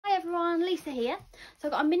Lisa here. So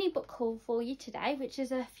I've got a mini book haul for you today, which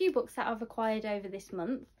is a few books that I've acquired over this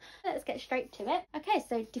month. Let's get straight to it. Okay,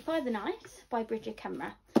 so Defy the Night by Bridget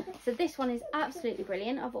Kemmerer. So this one is absolutely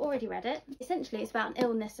brilliant. I've already read it. Essentially, it's about an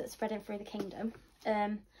illness that's spreading through the kingdom.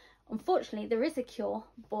 Unfortunately, there is a cure,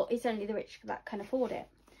 but it's only the rich that can afford it.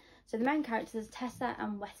 So the main characters are Tessa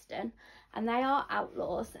and Weston, and they are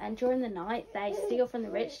outlaws, and during the night they steal from the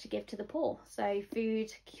rich to give to the poor. So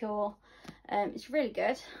food, cure, it's really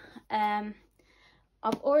good.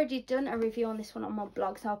 I've already done a review on this one on my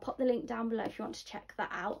blog, so I'll pop the link down below if you want to check that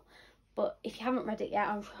out. But if you haven't read it yet,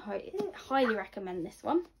 I highly recommend this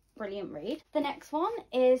one. Brilliant read. The next one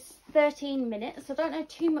is 13 Minutes. I don't know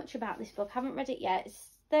too much about this book, haven't read it yet. It's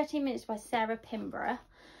 13 Minutes by Sarah Pinborough.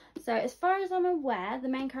 So as far as I'm aware, the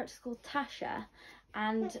main character is called Tasha,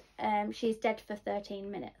 and she's dead for 13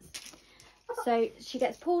 minutes. So she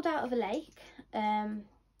gets pulled out of a lake.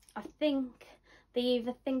 I think they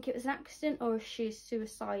either think it was an accident or she's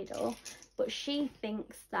suicidal, but she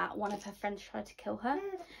thinks that one of her friends tried to kill her.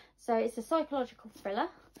 So it's a psychological thriller.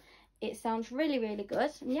 It sounds really, really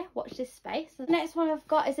good. And yeah, watch this space. The next one I've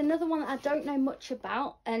got is another one that I don't know much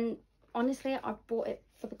about, and honestly, I bought it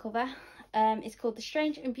for the cover. It's called The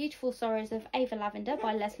Strange and Beautiful Sorrows of Ava Lavender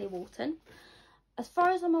by Leslie Walton. As far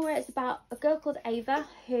as I'm aware, it's about a girl called Ava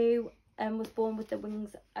who was born with the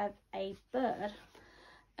wings of a bird,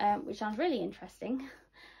 which sounds really interesting.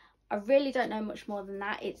 I really don't know much more than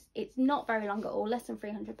that. It's not very long at all, less than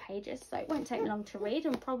 300 pages, so it won't take me long to read,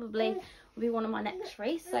 and probably will be one of my next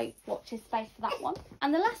reads, so watch this space for that one.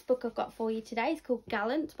 And the last book I've got for you today is called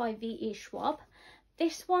Gallant by V.E. Schwab.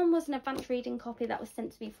 This one was an advanced reading copy that was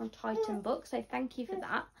sent to me from Titan Books, so thank you for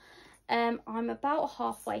that. I'm about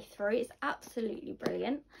halfway through. It's absolutely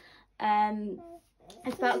brilliant.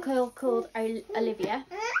 It's about a girl called Olivia,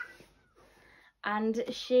 and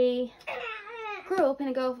she grew up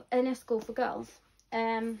in a school for girls.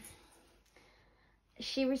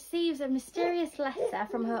 She receives a mysterious letter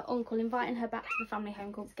from her uncle inviting her back to the family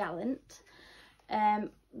home called Gallant,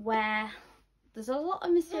 where there's a lot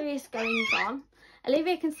of mysterious goings on.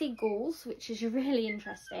 Olivia can see ghouls, which is really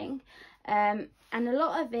interesting, and a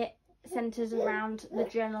lot of it centres around the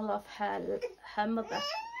journal of her mother.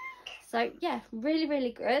 So yeah, really,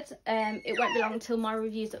 really good. It won't be long until my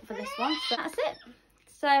review's up for this one, so that's it.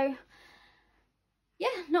 So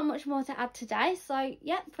yeah, not much more to add today. So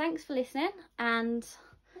yeah, thanks for listening, and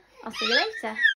I'll see you later.